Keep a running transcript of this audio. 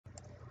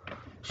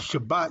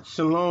Shabbat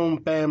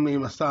Shalom, family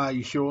and Messiah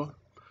Yahshua.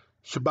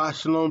 Shabbat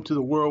Shalom to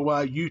the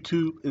worldwide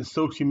YouTube and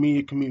social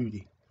media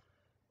community.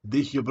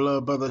 This your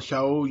beloved brother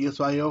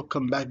ShaulYisrael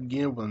come back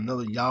again with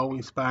another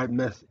Yahweh-inspired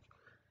message.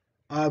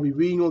 I'll be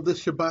reading on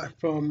this Shabbat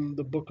from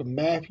the book of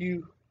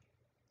Matthew,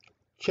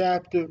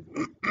 chapter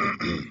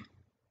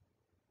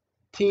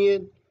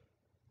 10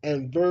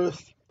 and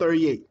verse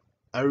 38.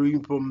 I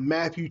read from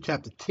Matthew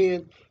chapter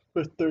 10,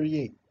 verse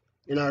 38.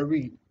 And I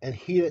read, "And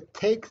he that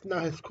takes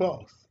not his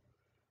cross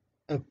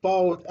and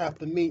follows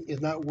after me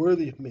is not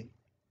worthy of me."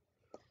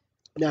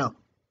 Now,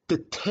 to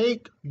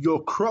take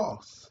your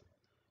cross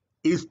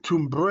is to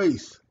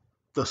embrace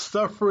the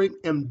suffering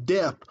and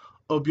death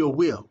of your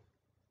will.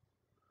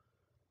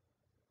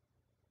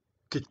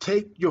 To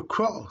take your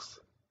cross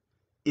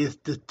is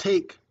to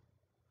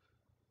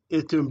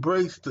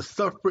embrace the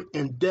suffering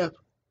and death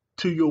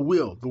to your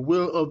will, the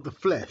will of the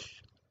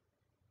flesh.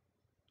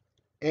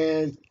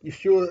 And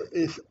Yahshua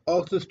is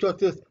also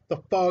instructed us to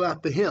follow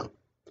after him.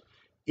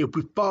 If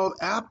we follow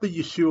after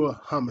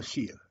Yahshua Ha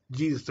MessiYAH,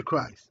 Jesus the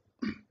Christ,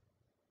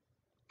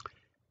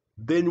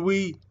 then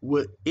we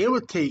would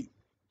imitate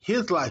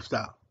his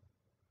lifestyle.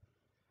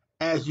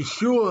 As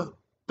Yahshua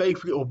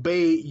faithfully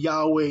obeyed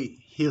Yahweh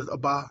his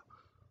Abba,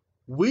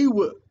 we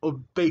would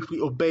faithfully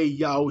obey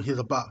Yahweh his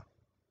Abba,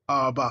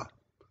 our Father,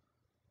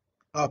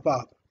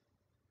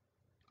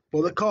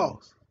 for the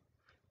cause.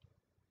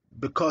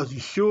 Because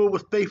Yahshua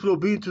was faithfully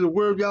obedient to the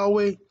word of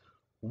Yahweh,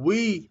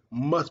 we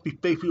must be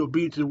faithfully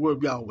obedient to the word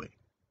of Yahweh.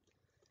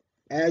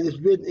 As is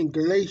written in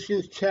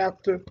Galatians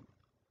chapter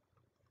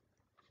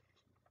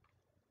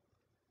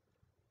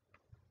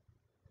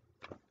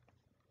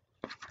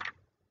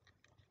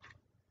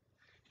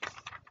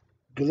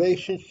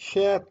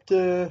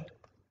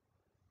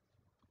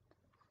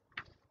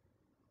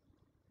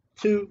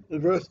 2,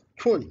 verse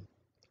 20.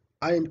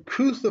 "I am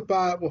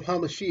crucified with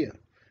HaMashiach.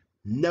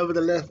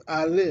 Nevertheless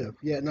I live,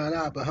 yet not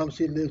I, but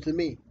HaMashiach lives in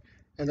me.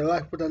 And the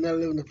life which I now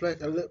live in the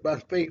flesh, I live by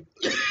faith."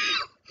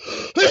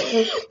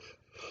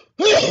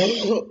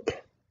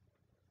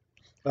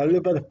 I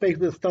live by the faith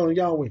of the Son of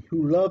Yahweh,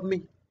 who loved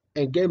me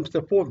and gave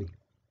himself for me.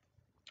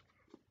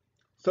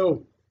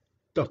 So,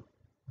 to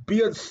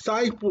be a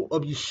disciple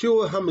of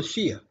Yahshua Ha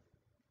MessiYAH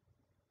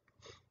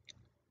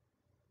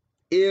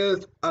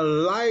is a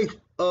life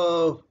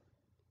of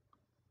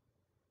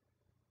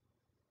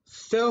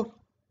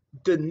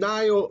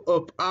self-denial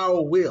of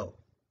our will.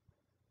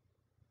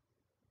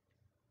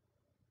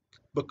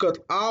 Because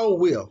our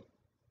will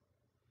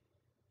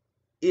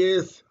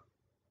is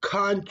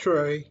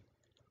contrary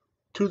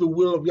to the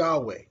will of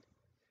Yahweh.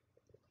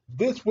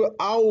 This is what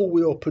our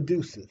will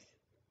produces.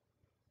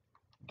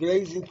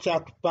 Galatians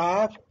chapter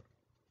 5,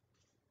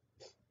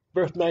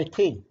 verse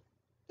 19.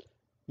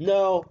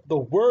 Now the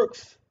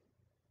works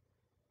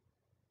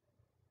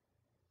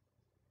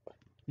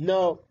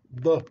of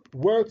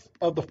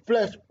the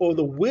flesh, or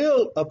the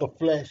will of the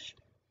flesh,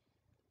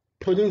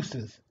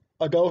 produces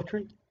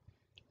adultery,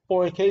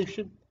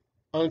 fornication,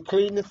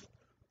 uncleanness,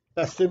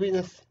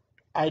 lasciviousness,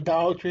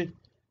 idolatry,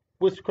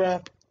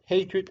 witchcraft,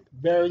 hatred,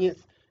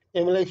 variance,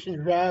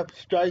 emulation, wrath,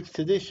 strife,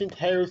 sedition,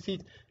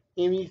 heresies,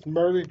 envies,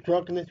 murders,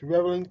 drunkenness,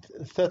 revelings,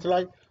 and such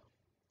like,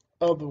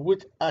 of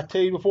which I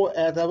tell you before,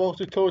 as I've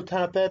also told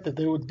time past, that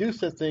they will do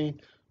such things,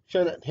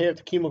 shall not inherit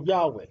the kingdom of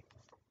Yahweh.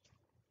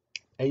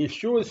 And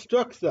Yahshua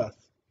instructs us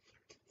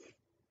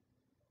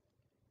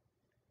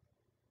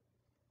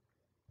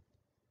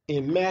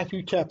in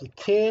Matthew chapter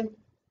 10,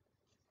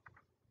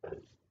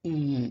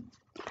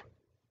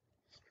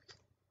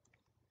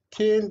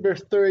 10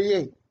 verse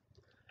 38.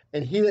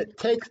 "And he that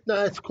takes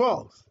not his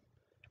cross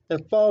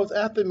and follows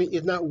after me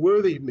is not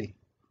worthy of me."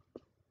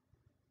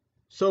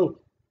 So,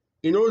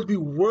 in order to be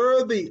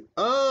worthy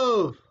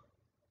of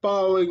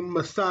following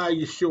Messiah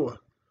Yahshua,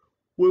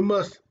 we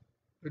must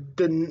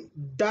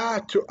die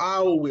to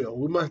our will.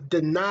 We must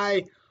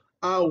deny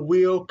our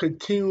will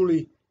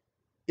continually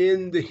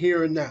in the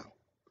here and now.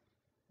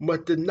 We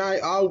must deny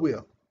our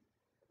will,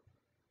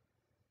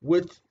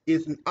 which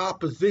is in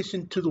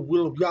opposition to the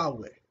will of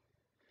Yahweh.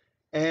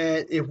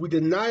 And if we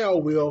deny our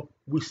will,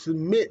 we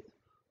submit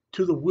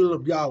to the will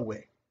of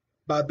Yahweh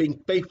by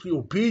being faithfully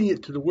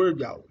obedient to the word of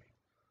Yahweh.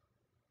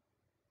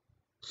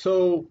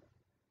 So,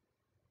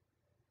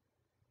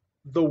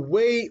 the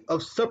way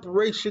of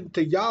separation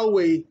to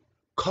Yahweh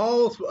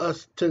calls for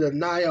us to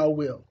deny our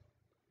will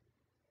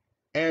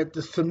and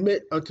to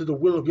submit unto the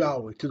will of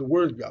Yahweh, to the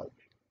word of Yahweh.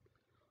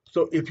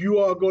 So if you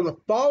are going to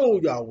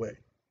follow Yahweh,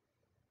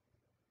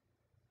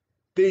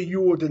 then you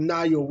will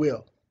deny your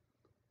will.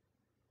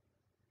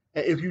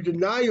 And if you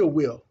deny your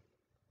will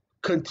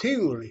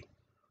continually,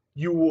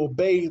 you will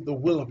obey the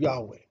will of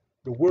Yahweh,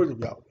 the word of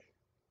Yahweh.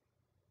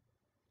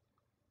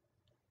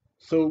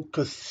 So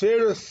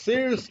consider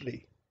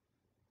seriously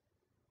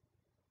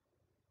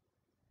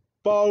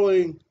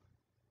following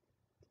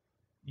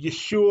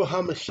Yahshua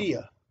Ha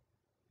MessiYAH.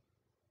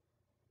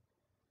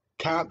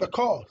 Count the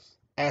cost,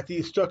 as he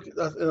instructed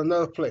us in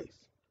another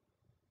place.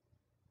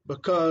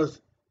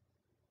 Because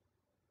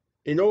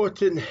in order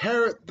to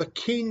inherit the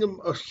kingdom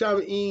of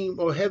SHA'UL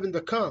or heaven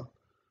to come,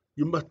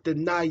 you must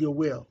deny your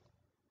will.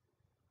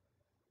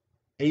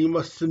 And you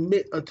must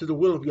submit unto the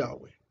will of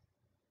Yahweh.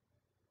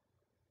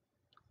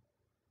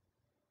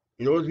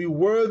 In order to be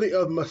worthy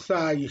of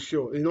Messiah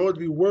Yeshua, in order to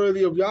be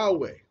worthy of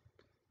Yahweh,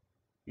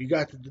 you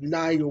got to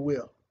deny your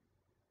will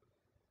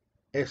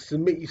and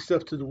submit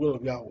yourself to the will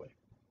of Yahweh.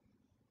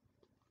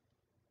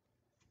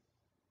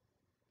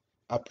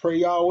 I pray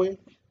Yahweh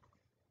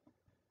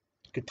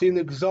continue to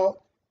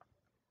exalt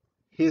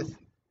his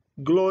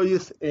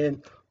glorious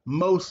and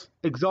most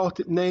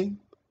exalted name.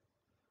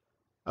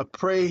 I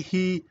pray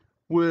he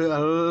will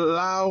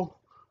allow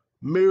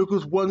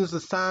miracles, wonders,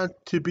 and signs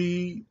to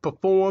be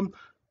performed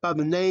by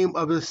the name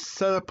of his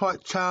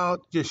set-apart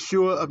child,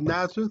 Yahshua of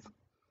Nazareth.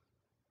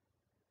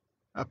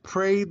 I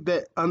pray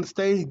that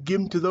understanding is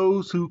given to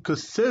those who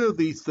consider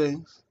these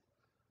things,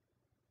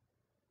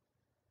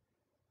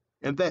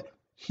 and that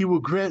he will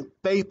grant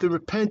faith and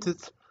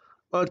repentance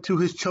unto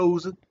his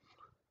chosen,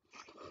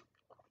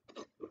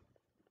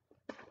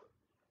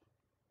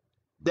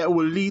 that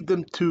will lead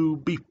them to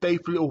be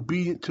faithfully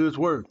obedient to his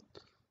word.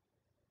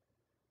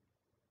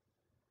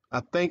 I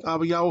thank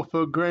Abba Yahweh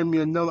for granting me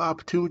another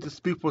opportunity to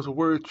speak for his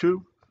word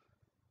true,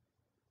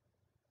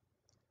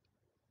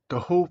 to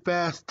hold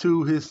fast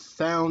to his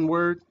sound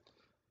word,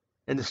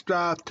 and to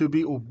strive to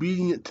be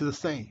obedient to the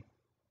same.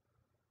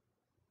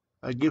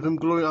 I give him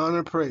glory, honor,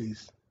 and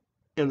praise.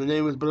 In the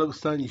name of his beloved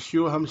Son,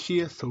 Yahshua Ha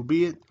MessiYAH, so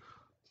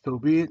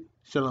be it,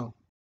 Shalom.